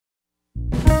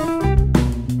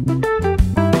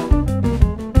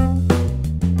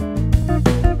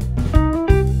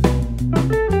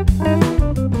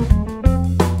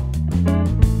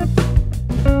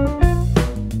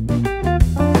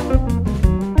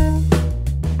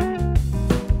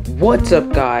What's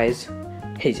up, guys?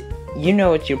 Hey, you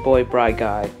know it's your boy Bry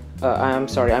Guy. I'm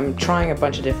sorry, I'm trying a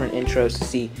bunch of different intros to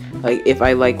see like if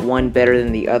I like one better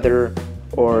than the other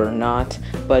or not.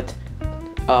 But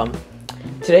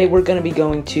today we're gonna be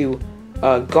going to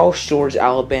Gulf Shores,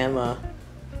 Alabama,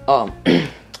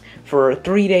 for a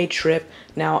 3-day trip.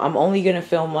 Now I'm only gonna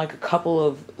film like a couple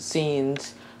of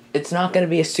scenes. It's not gonna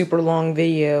be a super long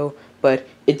video, but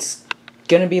it's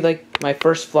gonna be like my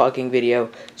first vlogging video,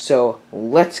 so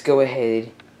let's go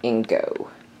ahead and go.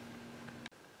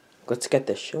 Let's get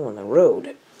this show on the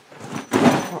road.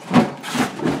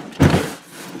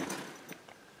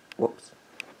 Whoops.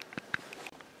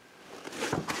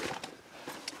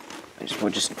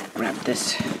 We'll just grab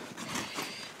this.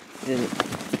 Then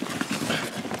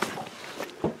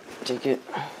take it.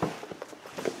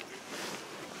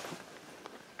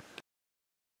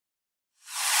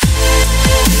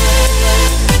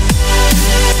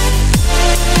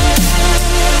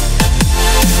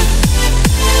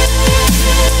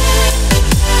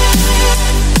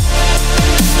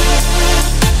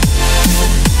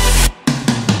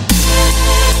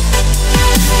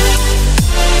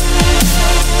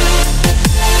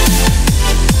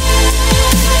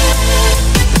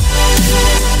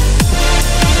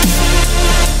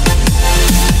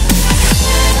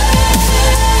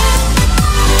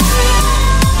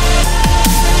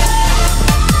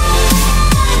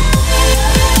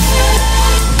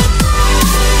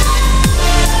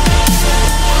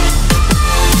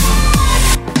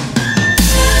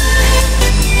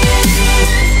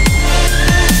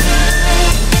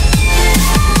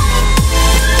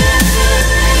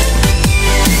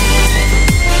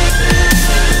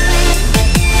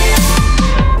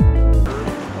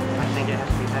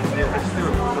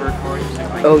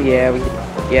 Oh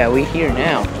yeah, we here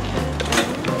now.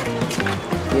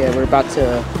 Yeah, we're about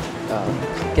to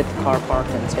get the car parked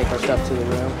and take our stuff to the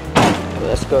room. So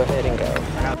let's go ahead and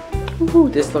go. Ooh,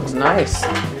 this looks nice.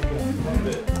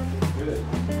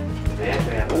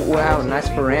 Wow, nice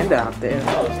veranda out there.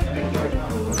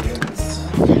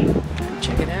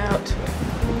 Check it out.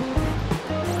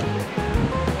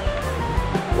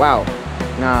 Wow,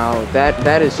 now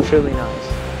that is truly nice.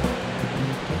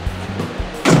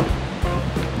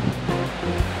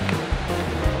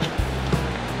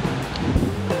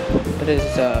 It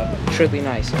is truly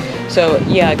nice. So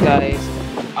yeah, guys,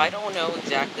 I don't know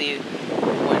exactly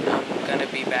when I'm gonna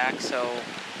be back. So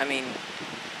I mean,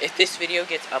 if this video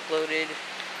gets uploaded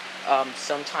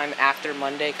sometime after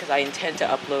Monday, because I intend to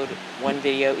upload one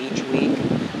video each week.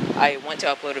 I want to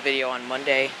upload a video on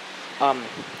Monday.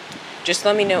 Just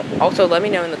let me know. Also, let me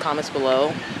know in the comments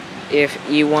below if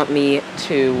you want me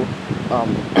to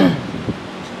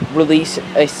release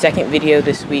a second video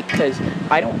this week, because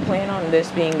I don't plan on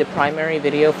this being the primary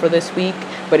video for this week.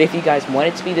 But if you guys want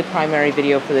it to be the primary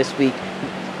video for this week,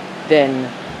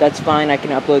 then that's fine. I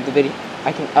can upload the video.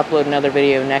 I can upload another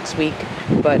video next week.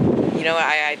 But you know,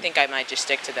 I think I might just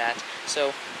stick to that.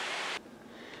 So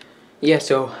yeah,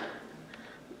 so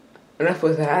enough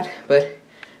with that. But I'm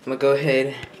gonna go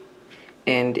ahead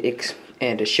and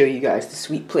show you guys the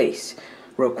sweet place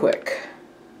real quick.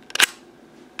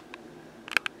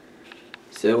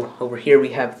 So over here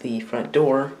we have the front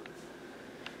door.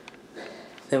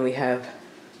 Then we have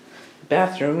the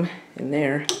bathroom in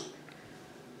there.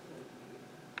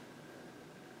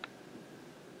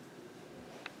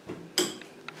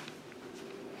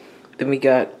 Then we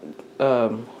got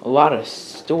a lot of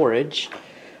storage.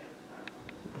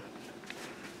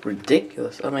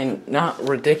 Ridiculous. I mean, not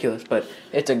ridiculous, but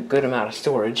it's a good amount of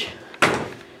storage.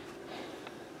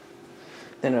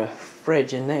 Then a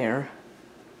fridge in there.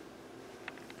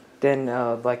 Then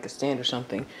like a stand or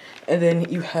something. And then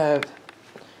you have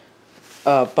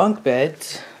bunk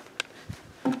beds.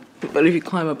 But if you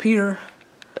climb up here,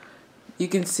 you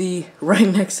can see right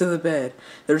next to the bed,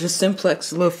 there's a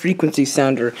Simplex low frequency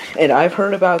sounder. And I've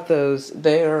heard about those.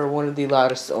 They are one of the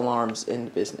loudest alarms in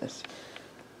the business.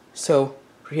 So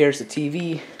here's the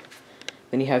TV.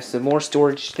 Then you have some more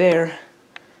storage there.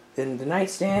 Then the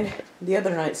nightstand, the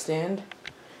other nightstand,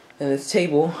 and this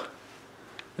table,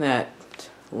 and that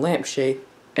lampshade,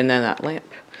 and then that lamp.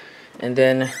 And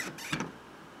then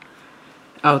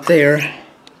out there,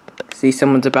 see,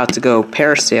 someone's about to go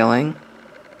parasailing.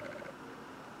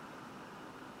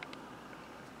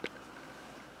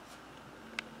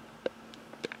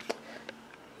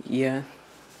 Yeah.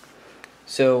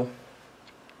 So,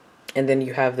 and then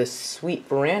you have this sweet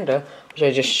veranda, which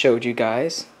I just showed you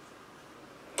guys.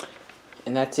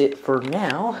 And that's it for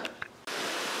now.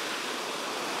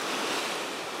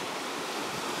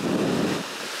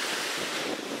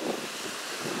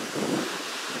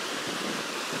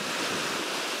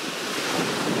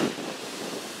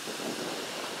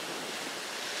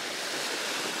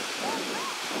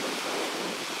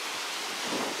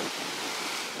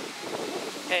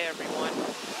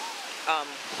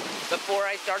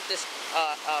 start this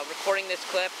recording this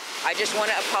clip, I just want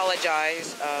to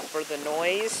apologize for the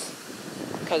noise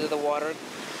because of the water,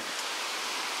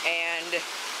 and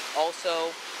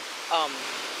also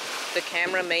the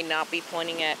camera may not be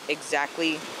pointing at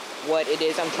exactly what it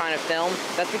is I'm trying to film.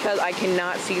 That's because I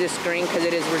cannot see the screen because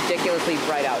it is ridiculously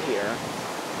bright out here.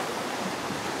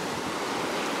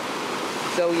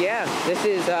 So yeah, this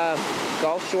is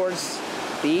Gulf Shores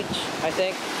Beach, I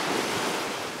think.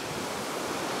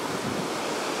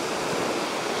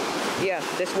 Yeah,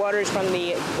 this water is from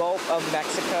the Gulf of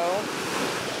Mexico.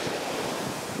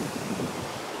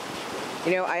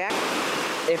 You know,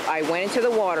 if I went into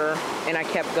the water and I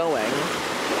kept going,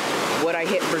 would I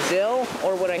hit Brazil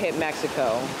or would I hit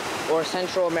Mexico or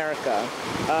Central America?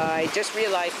 I just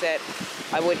realized that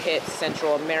I would hit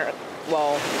Central America.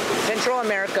 Well, Central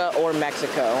America or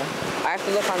Mexico. I have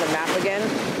to look on the map again,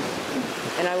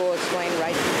 and I will explain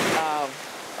right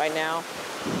now.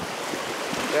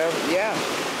 So yeah,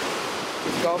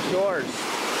 it's Gulf Shores.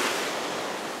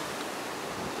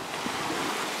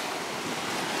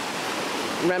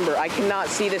 Remember, I cannot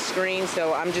see the screen,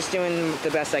 so I'm just doing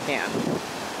the best I can.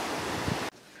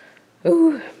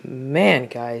 Ooh, man,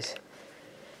 guys.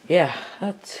 Yeah,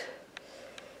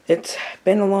 it's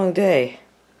been a long day.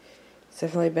 It's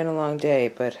definitely been a long day,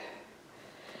 but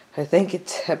I think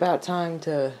it's about time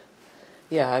to,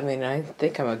 yeah, I mean, I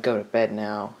think I'm gonna go to bed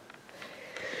now.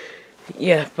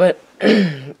 Yeah, but,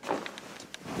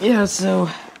 yeah, so,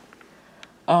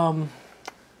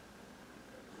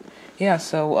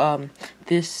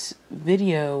 this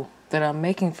video that I'm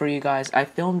making for you guys, I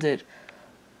filmed it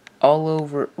all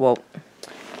over, well,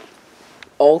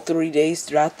 all 3 days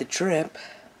throughout the trip.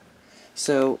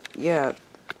 So, yeah,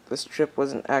 this trip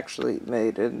wasn't actually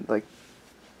made in, like,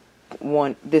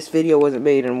 this video wasn't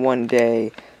made in one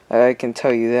day, I can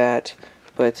tell you that.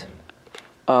 But,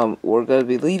 we're gonna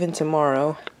be leaving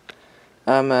tomorrow.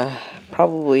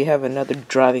 Probably have another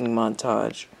driving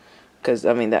montage, because,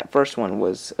 I mean, that first one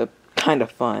was kind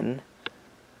of fun.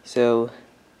 So,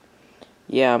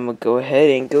 yeah, I'm gonna go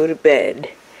ahead and go to bed.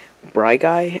 Bry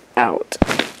Guy out.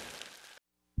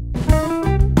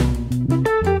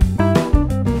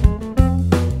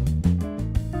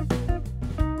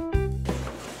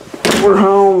 We're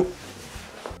home.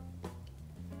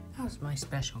 How's my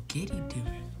special kitty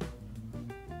doing?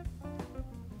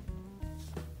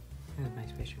 How's my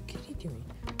special kitty doing?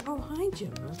 Oh, hi,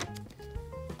 Gemma.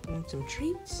 Want some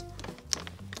treats?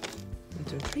 Want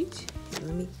some treats?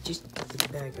 Let me just get the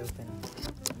bag open.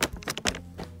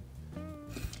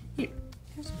 Here,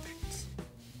 have some treats.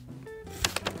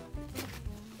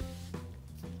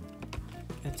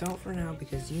 That's all for now,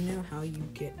 because you know how you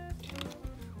get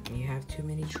when you have too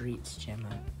many treats,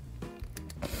 Gemma.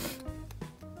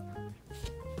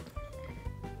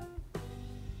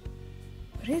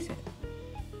 What is it?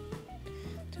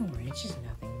 Don't worry, it's just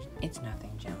nothing. It's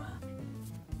nothing, Gemma.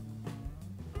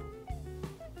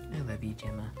 I love you,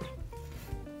 Gemma.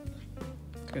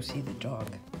 Let's go see the dog.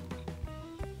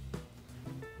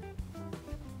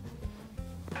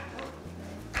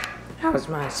 How's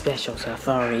my special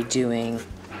Safari doing?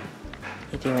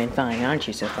 You're doing fine, aren't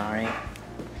you, Safari?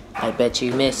 I bet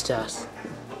you missed us.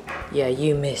 Yeah,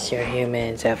 you missed your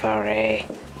human, Safari.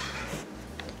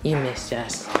 You missed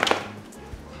us.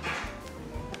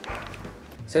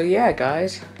 So yeah,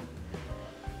 guys.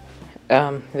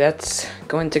 That's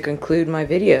going to conclude my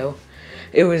video.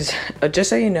 It was, just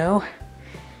so you know,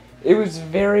 it was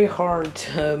very hard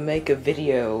to make a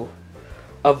video,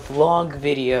 a vlog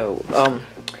video,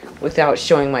 without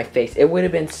showing my face. It would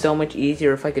have been so much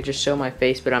easier if I could just show my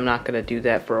face, but I'm not gonna do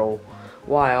that for a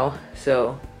while.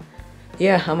 So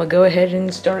yeah, I'm gonna go ahead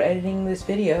and start editing this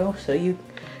video so you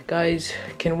guys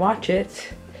can watch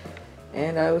it,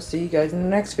 and I will see you guys in the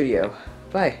next video.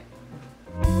 Bye.